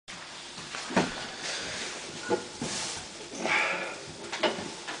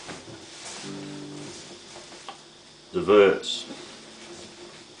the verse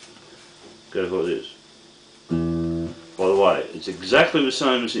goes like this. By the way, it's exactly the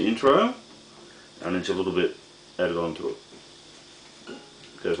same as the intro, and it's a little bit added onto it.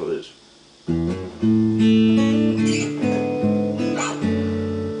 It goes like this.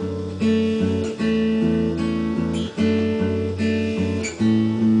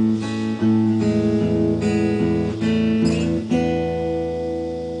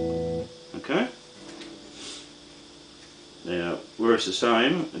 Okay? Now, where it's the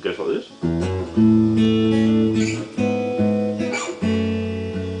same, it goes like this.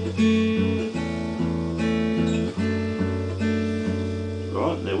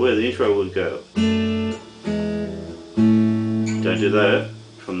 Right, now where the intro would go. Don't do that.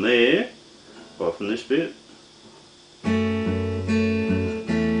 From there, right from this bit, from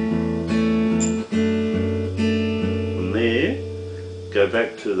there, go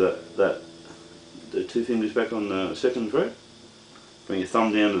back to the two fingers back on the second fret, bring your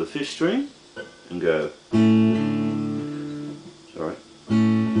thumb down to the fifth string, and go. Sorry.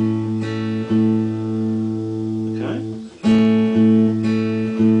 Okay.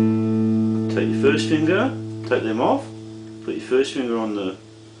 Take your first finger, take them off, put your first finger on the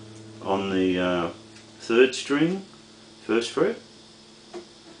third string, first fret,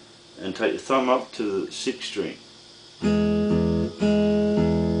 and take your thumb up to the sixth string.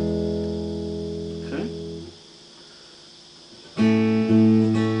 Okay.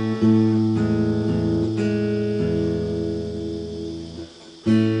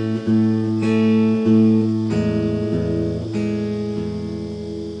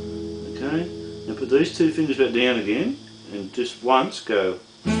 Okay. Now put these two fingers back down again, and just once go.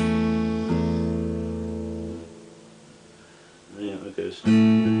 Yeah, it goes.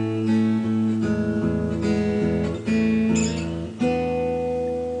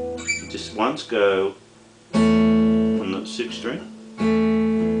 Just once go on the sixth string.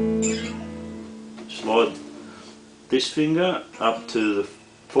 Slide this finger up to the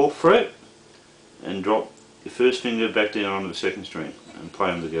fourth fret and drop your first finger back down onto the second string and play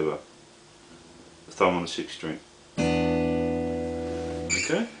them together. The thumb on the sixth string.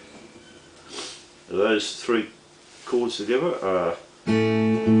 Okay? Those three chords together are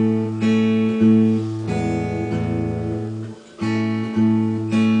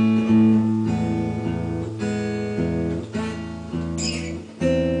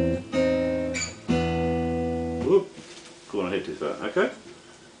whoop, gone ahead too far. Okay?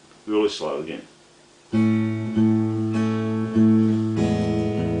 Really slow again.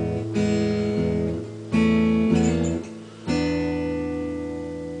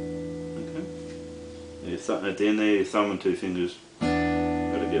 At the end there, your thumb and two fingers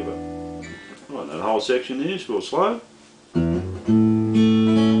go together. Right, that whole section there is real slow. It's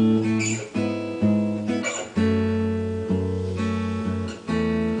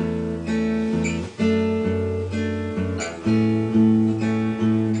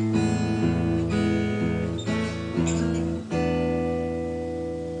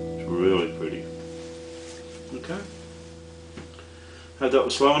really pretty. Okay. Hope that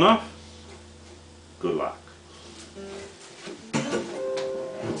was slow enough. Good luck.